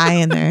tie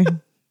and their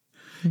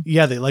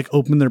they like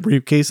open their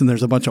briefcase and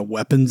there's a bunch of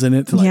weapons in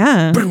it to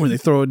like boom, when they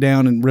throw it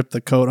down and rip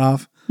the coat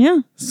off. Yeah.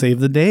 Save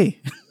the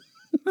day.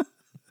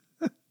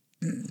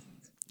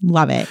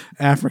 Love it.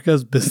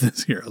 Africa's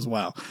Business Heroes.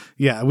 Wow.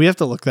 Yeah, we have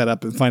to look that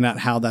up and find out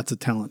how that's a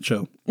talent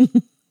show.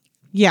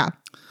 Yeah.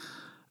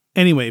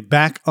 Anyway,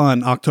 back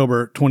on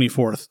October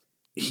 24th,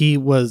 he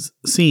was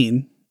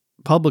seen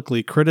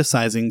publicly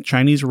criticizing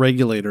Chinese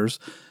regulators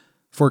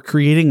for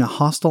creating a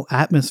hostile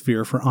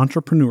atmosphere for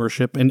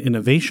entrepreneurship and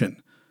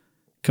innovation.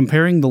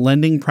 Comparing the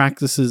lending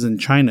practices in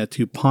China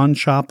to pawn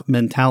shop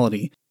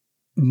mentality,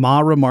 Ma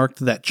remarked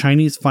that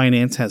Chinese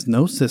finance has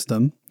no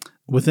system.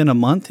 Within a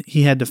month,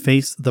 he had to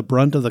face the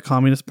brunt of the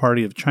Communist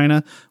Party of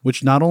China,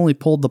 which not only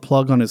pulled the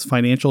plug on his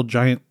financial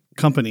giant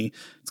company,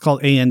 it's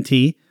called ANT,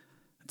 it's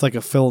like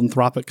a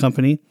philanthropic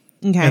company,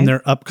 and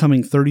their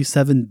upcoming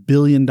 $37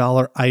 billion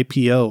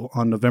IPO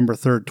on November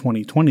 3rd,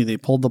 2020. They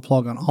pulled the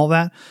plug on all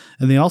that,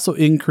 and they also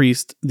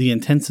increased the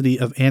intensity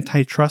of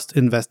antitrust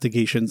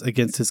investigations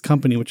against his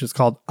company, which is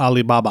called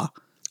Alibaba.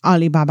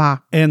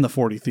 Alibaba. And the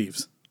 40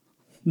 Thieves.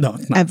 No,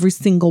 it's not. Every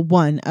single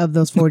one of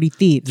those 40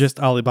 thieves. Just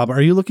Alibaba.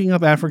 Are you looking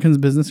up African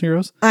Business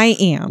Heroes? I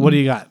am. What do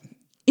you got?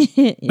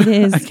 It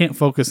is. I can't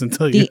focus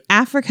until you. The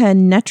Africa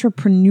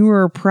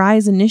Netrepreneur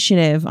Prize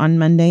Initiative on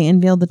Monday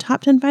unveiled the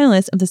top 10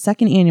 finalists of the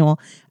second annual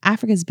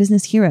Africa's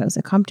Business Heroes,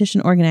 a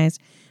competition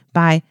organized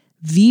by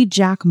the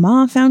Jack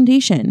Ma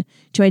Foundation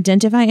to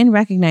identify and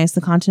recognize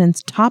the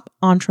continent's top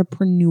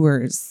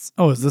entrepreneurs.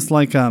 Oh, is this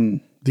like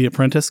The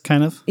Apprentice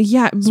kind of?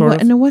 Yeah.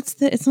 Sort of? No,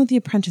 it's not The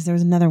Apprentice. There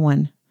was another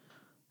one.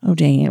 Oh,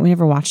 dang it. We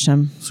never watched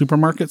them.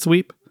 Supermarket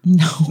Sweep?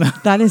 No,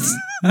 that is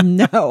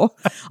no.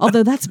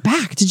 Although that's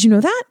back. Did you know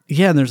that?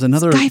 Yeah, and there's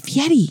another. It's Guy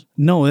Fieri.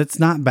 No, it's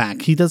not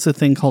back. He does a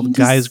thing called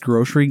Guy's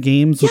Grocery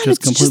Games, which is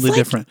completely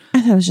different.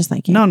 I thought it was just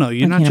like No,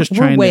 you're not just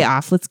trying. We're way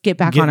off. Let's get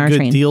back on our train.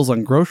 train. Get good deals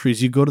on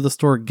groceries. You go to the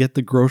store, get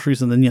the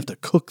groceries, and then you have to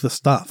cook the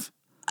stuff.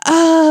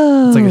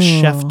 Oh, it's like a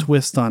chef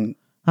twist on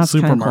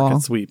Supermarket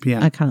cool. Sweep.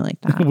 Yeah, I kind of like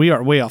that. We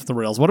are way off the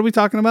rails. What are we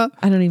talking about?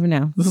 I don't even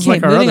know. This is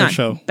like our other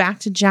show. Back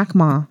to Jack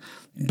Ma.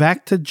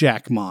 Back to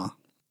Jack Ma.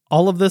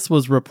 All of this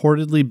was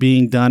reportedly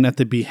being done at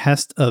the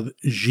behest of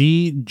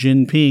Xi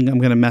Jinping. I'm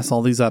going to mess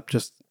all these up.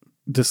 Just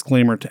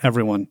disclaimer to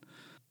everyone.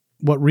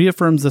 What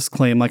reaffirms this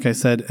claim, like I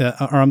said,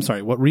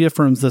 what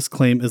reaffirms this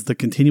claim is the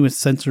continuous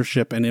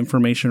censorship and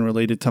information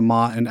related to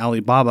Ma and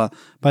Alibaba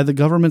by the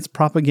government's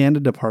propaganda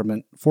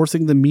department,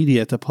 forcing the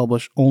media to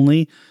publish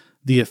only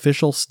the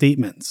official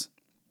statements.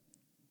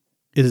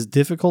 It is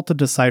difficult to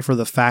decipher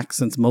the facts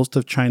since most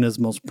of China's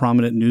most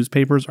prominent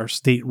newspapers are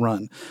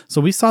state-run.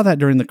 So we saw that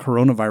during the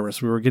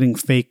coronavirus. We were getting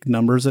fake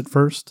numbers at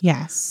first.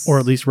 Yes. Or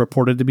at least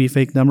reported to be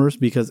fake numbers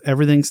because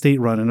everything's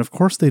state-run. And of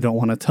course they don't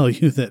want to tell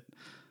you that,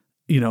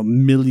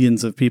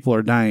 millions of people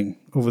are dying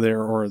over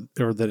there or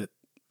that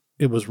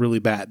it was really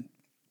bad.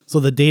 So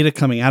the data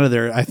coming out of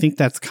there, I think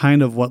that's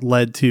kind of what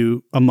led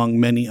to, among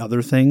many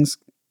other things,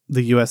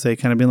 the USA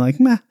kind of being like,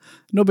 meh,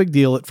 no big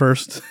deal at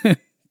first.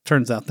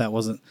 Turns out that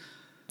wasn't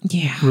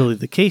really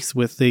the case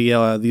with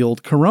the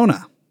old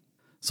corona.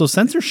 So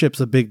censorship's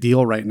a big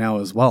deal right now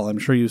as well. I'm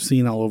sure you've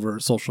seen all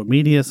over social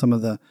media, some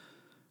of the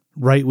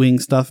right-wing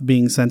stuff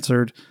being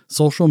censored.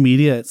 Social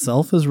media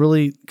itself is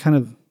really kind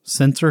of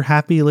censor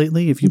happy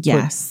lately. If you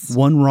put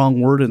one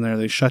wrong word in there,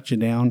 they shut you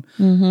down.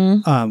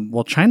 Mm-hmm.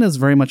 Well, China is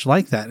very much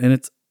like that. And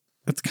it's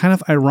kind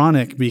of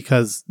ironic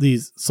because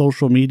these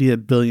social media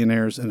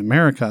billionaires in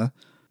America,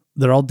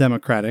 they're all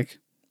Democratic.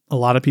 A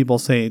lot of people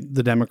say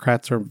the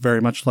Democrats are very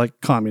much like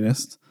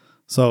communists.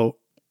 So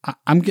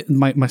I'm getting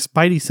my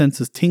spidey sense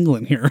is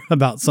tingling here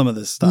about some of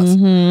this stuff.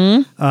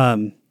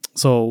 Mm-hmm.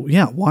 So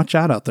yeah, watch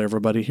out there,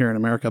 everybody here in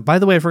America. By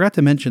the way, I forgot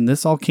to mention,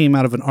 this all came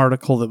out of an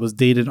article that was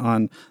dated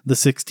on the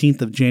 16th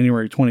of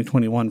January,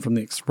 2021 from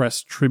the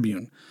Express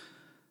Tribune.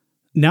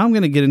 Now I'm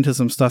going to get into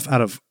some stuff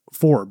out of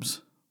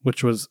Forbes,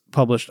 which was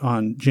published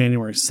on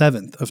January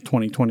 7th of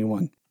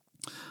 2021.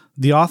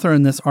 The author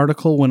in this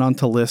article went on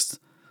to list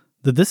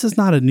that this is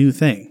not a new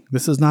thing.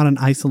 This is not an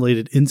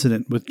isolated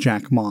incident with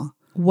Jack Ma.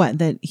 What,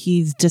 that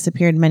he's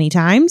disappeared many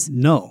times?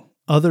 No.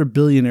 Other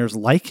billionaires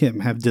like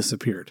him have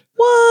disappeared.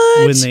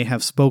 What? When they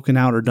have spoken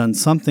out or done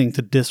something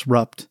to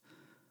disrupt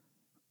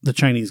the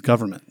Chinese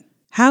government.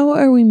 How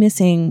are we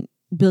missing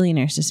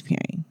billionaires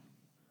disappearing?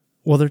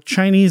 Well, they're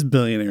Chinese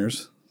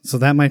billionaires, so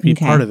that might be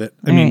part of it.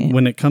 I mean,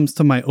 when it comes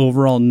to my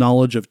overall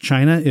knowledge of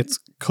China, it's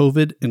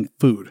COVID and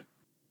food.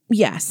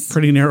 Yes.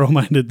 Pretty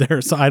narrow-minded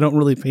there, so I don't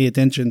really pay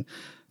attention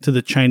to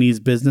the Chinese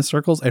business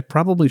circles. I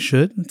probably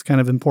should. It's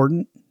kind of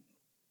important,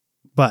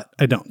 but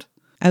I don't.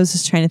 I was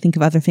just trying to think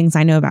of other things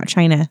I know about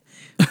China,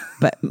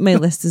 but my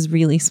list is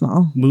really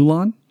small.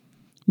 Mulan?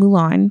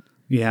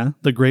 Yeah.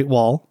 The Great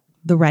Wall.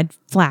 The Red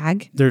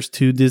Flag. There's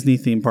 2 Disney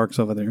theme parks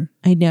over there.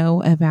 I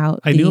knew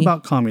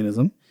about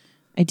communism.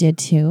 I did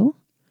too.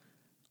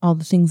 All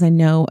the things I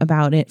know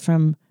about it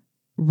from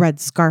Red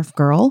Scarf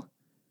Girl,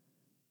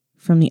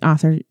 from the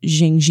author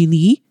Zhang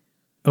Zhili.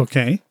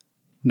 Okay.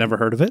 Never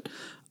heard of it.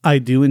 I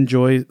do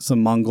enjoy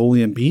some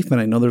Mongolian beef,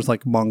 and I know there's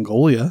like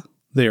Mongolia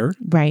there.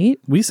 Right.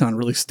 We sound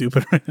really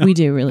stupid right now. We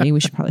do, really. We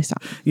should probably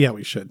stop. Yeah,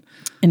 we should.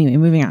 Anyway,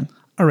 moving on.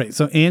 All right.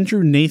 So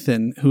Andrew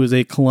Nathan, who is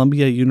a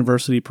Columbia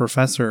University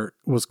professor,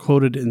 was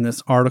quoted in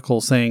this article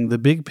saying, "The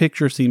big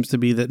picture seems to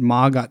be that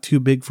Ma got too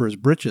big for his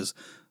britches,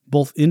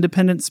 both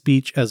independent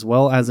speech as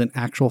well as in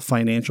actual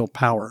financial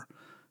power.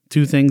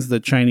 2 things the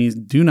Chinese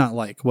do not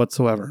like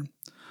whatsoever.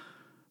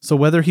 So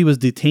whether he was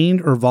detained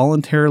or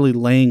voluntarily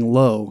laying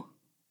low,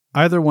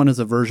 either one is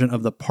a version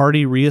of the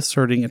party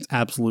reasserting its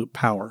absolute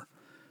power."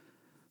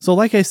 So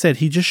like I said,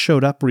 he just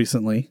showed up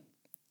recently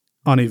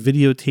on a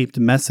videotaped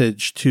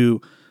message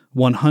to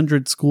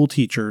 100 school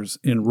teachers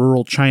in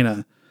rural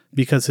China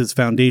because his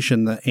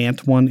foundation, the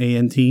Ant1,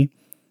 A-N-T,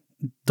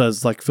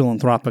 does like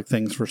philanthropic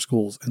things for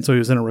schools. And so he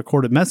was in a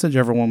recorded message.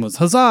 Everyone was,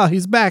 huzzah,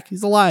 he's back,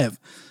 he's alive.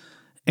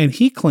 And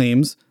he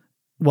claims,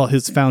 well,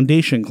 his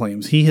foundation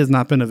claims, he has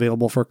not been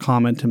available for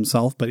comment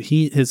himself, but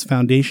his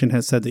foundation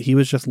has said that he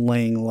was just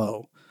laying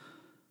low.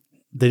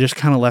 They just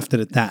kind of left it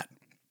at that.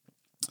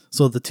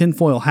 So the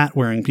tinfoil hat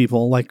wearing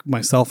people, like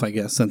myself, I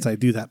guess, since I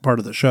do that part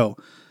of the show,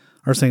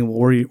 are saying, well,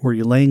 were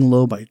you laying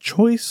low by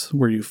choice?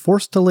 Were you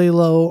forced to lay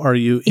low? Are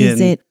you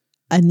Is it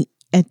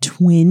a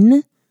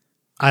twin?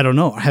 I don't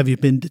know. Have you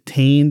been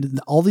detained?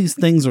 All these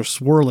things are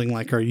swirling.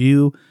 Like, are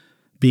you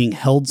being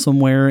held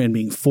somewhere and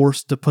being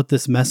forced to put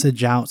this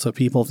message out so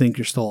people think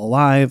you're still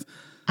alive?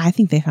 I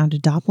think they found a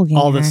doppelganger.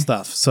 All this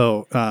stuff.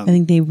 So I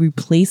think they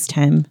replaced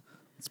him.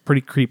 It's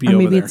pretty creepy or over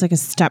maybe there. It's like a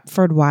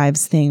Stepford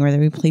Wives thing where they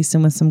replaced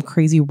him with some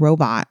crazy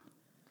robot.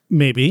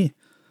 Maybe.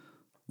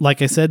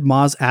 Like I said,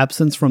 Ma's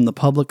absence from the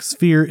public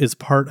sphere is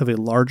part of a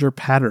larger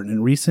pattern.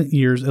 In recent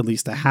years, at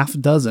least a half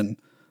dozen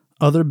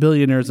other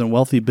billionaires and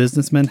wealthy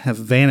businessmen have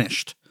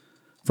vanished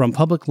from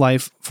public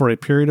life for a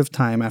period of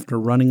time after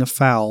running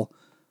afoul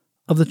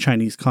of the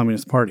Chinese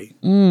Communist Party.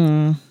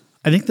 I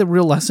think the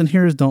real lesson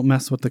here is don't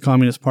mess with the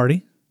Communist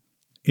Party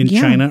in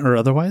China or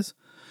otherwise.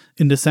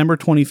 In December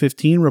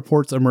 2015,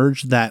 reports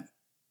emerged that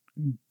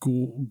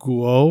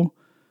Guo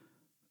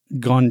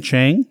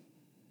Gongchang,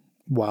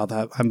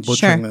 I'm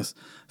butchering this,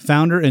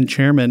 founder and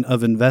chairman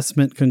of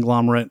investment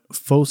conglomerate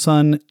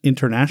Fosun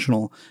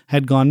International,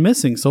 had gone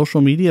missing. Social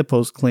media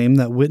posts claim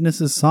that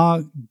witnesses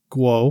saw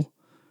Guo,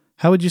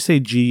 how would you say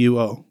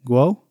Guo?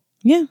 Guo?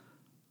 Yeah.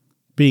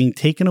 Being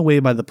taken away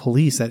by the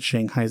police at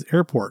Shanghai's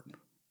airport.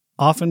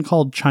 often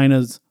called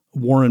China's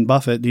Warren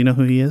Buffett. Do you know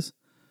who he is?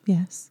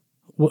 Yes.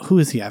 Who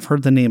is he? I've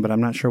heard the name, but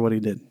I'm not sure what he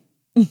did.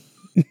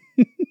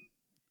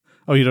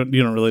 Oh, you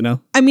don't really know?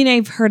 I mean,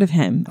 I've heard of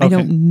him. Okay. I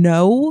don't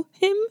know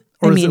him.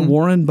 Or is it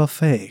Warren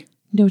Buffet?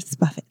 No, it's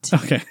Buffett.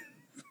 Okay.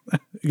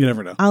 You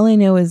never know. All I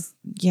know is,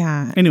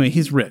 yeah. Anyway,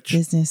 he's rich.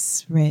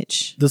 Business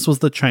rich. This was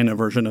the China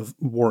version of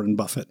Warren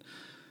Buffett.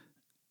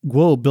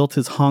 Guo built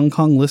his Hong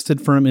Kong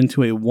listed firm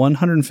into a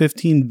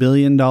 $115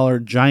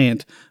 billion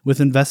giant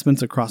with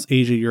investments across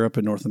Asia, Europe,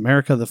 and North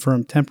America. The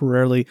firm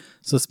temporarily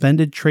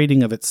suspended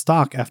trading of its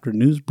stock after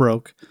news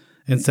broke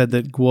and said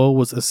that Guo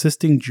was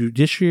assisting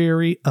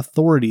judiciary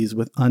authorities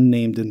with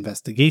unnamed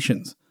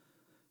investigations.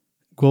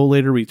 Guo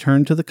later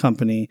returned to the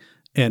company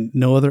and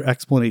no other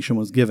explanation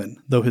was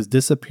given, though his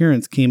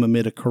disappearance came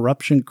amid a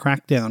corruption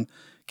crackdown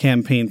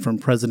campaign from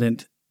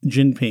President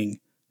Jinping,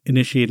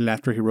 initiated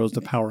after he rose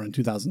to power in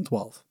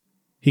 2012.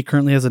 He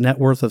currently has a net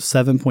worth of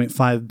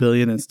 $7.5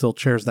 billion and still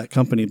chairs that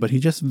company, but he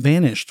just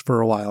vanished for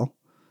a while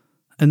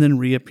and then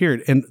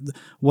reappeared. And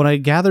what I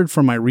gathered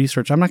from my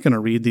research, I'm not going to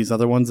read these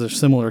other ones, they're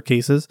similar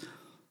cases,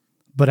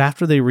 but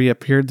after they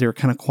reappeared, they were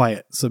kind of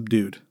quiet,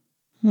 subdued.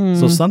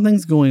 So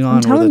something's going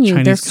on where the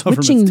Chinese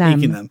government's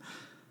taking them.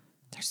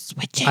 They're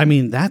switching. I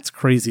mean, that's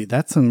crazy.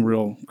 That's some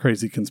real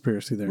crazy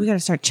conspiracy there. We got to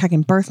start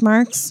checking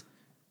birthmarks,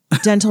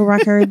 dental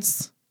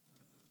records.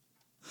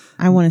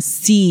 I want to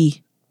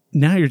see.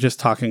 Now you're just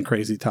talking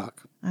crazy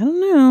talk. I don't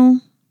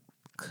know.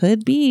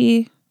 Could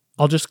be.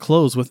 I'll just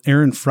close with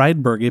Aaron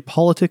Friedberg, a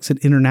politics and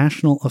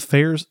international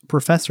affairs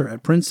professor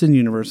at Princeton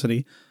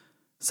University,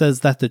 says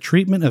that the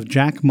treatment of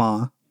Jack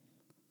Ma,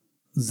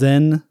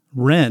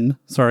 Ren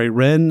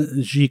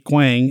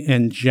Zhiqiang,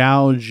 and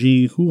Zhao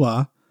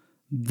Zhihua,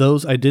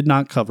 those I did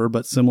not cover,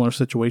 but similar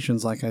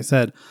situations, like I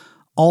said,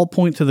 all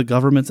point to the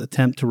government's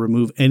attempt to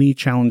remove any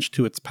challenge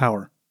to its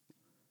power.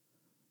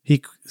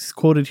 He's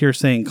quoted here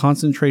saying,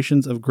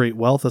 concentrations of great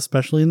wealth,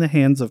 especially in the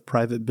hands of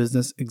private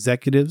business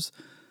executives,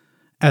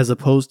 as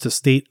opposed to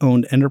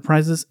state-owned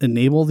enterprises,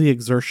 enable the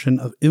exertion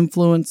of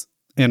influence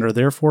and are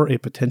therefore a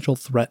potential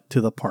threat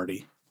to the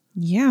party.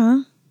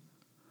 Yeah.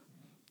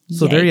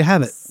 So There you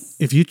have it.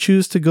 If you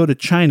choose to go to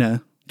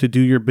China to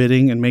do your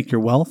bidding and make your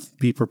wealth,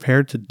 be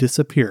prepared to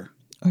disappear.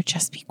 Or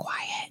just be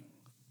quiet.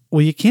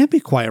 Well, you can't be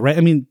quiet, right?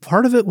 I mean,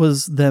 part of it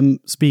was them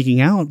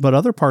speaking out, but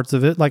other parts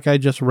of it, like I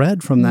just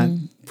read from that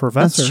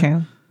professor, that's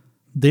true.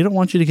 They don't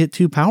want you to get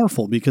too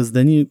powerful because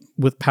then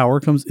with power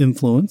comes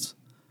influence.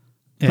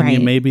 And you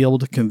may be able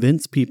to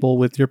convince people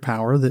with your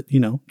power that,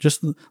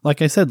 just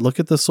like I said, look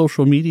at the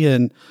social media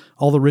and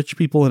all the rich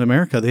people in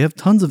America. They have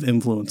tons of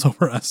influence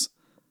over us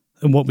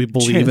and what we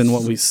believe and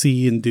what we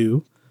see and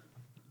do.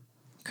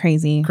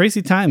 Crazy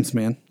times,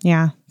 man.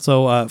 Yeah.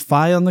 So,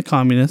 fie on the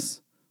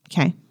communists.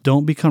 Okay.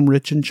 Don't become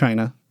rich in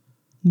China.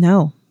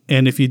 No.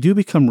 And if you do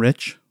become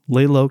rich,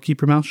 lay low,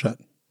 keep your mouth shut.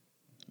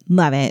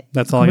 Love it.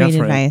 That's all I got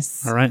for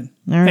advice. you. All right.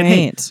 All right.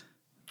 Hey,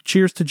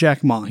 cheers to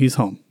Jack Ma. He's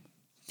home.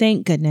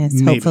 Thank goodness.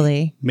 Maybe.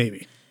 Hopefully.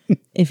 Maybe.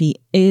 If he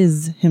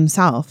is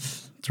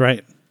himself. That's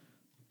right.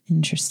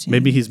 Interesting.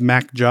 Maybe he's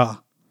Mac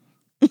Jaw.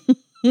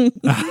 I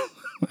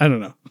don't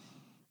know.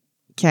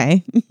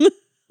 Okay.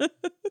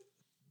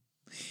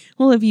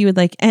 Well, if you would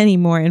like any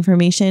more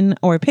information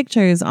or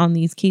pictures on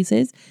these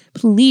cases,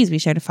 please be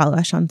sure to follow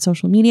us on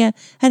social media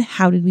at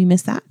How Did We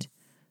Miss That?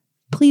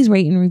 Please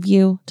rate and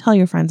review. Tell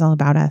your friends all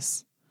about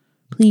us.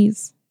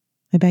 Please.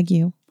 I beg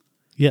you.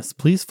 Yes,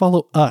 please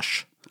follow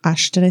Ush.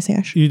 Ush. Did I say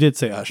Ush? You did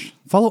say Ush.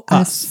 Follow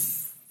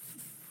us.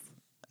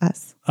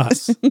 Us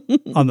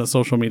on the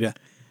social media.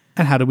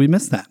 And how did we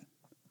miss that?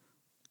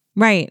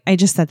 Right. I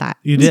just said that.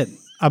 You did.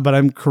 But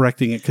I'm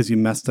correcting it because you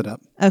messed it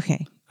up.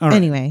 Okay. All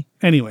right.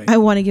 Anyway, I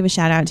want to give a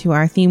shout out to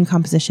our theme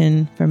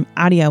composition from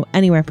Audio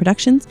Anywhere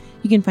Productions.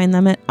 You can find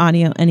them at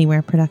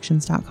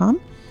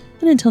audioanywhereproductions.com.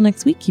 And until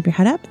next week, keep your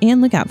head up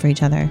and look out for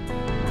each other.